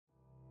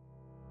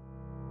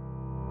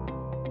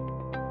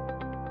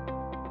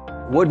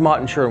Woodmont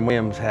and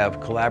Sherwin-Williams have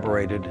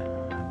collaborated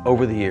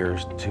over the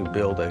years to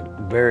build a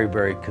very,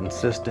 very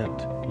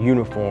consistent,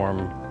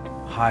 uniform,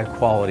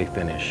 high-quality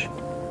finish.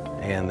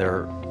 And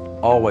they're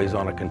always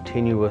on a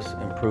continuous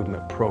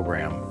improvement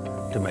program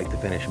to make the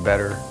finish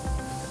better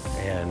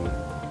and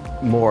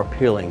more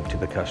appealing to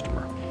the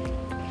customer.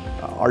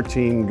 Our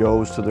team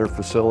goes to their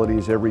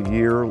facilities every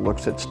year,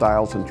 looks at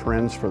styles and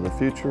trends for the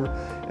future,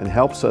 and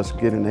helps us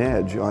get an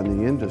edge on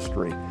the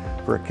industry.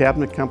 For a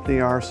cabinet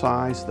company our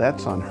size,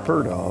 that's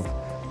unheard of,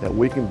 that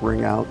we can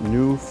bring out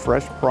new,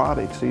 fresh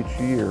products each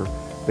year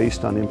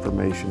based on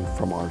information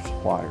from our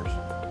suppliers.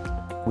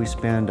 We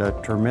spend a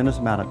tremendous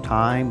amount of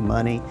time,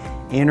 money,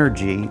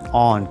 energy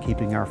on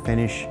keeping our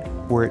finish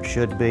where it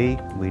should be.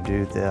 We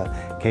do the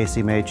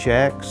KC-made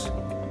checks,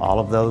 all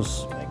of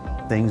those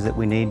things that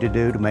we need to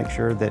do to make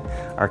sure that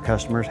our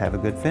customers have a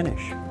good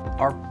finish.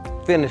 Our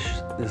finish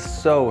is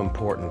so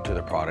important to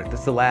the product.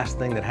 It's the last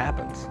thing that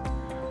happens.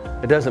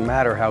 It doesn't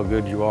matter how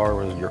good you are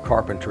with your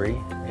carpentry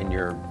and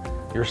your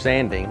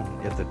sanding.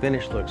 If the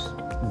finish looks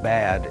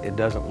bad, it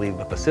doesn't leave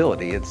the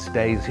facility. It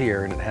stays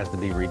here and it has to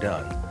be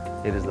redone.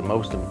 It is the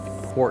most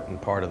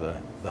important part of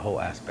the whole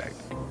aspect.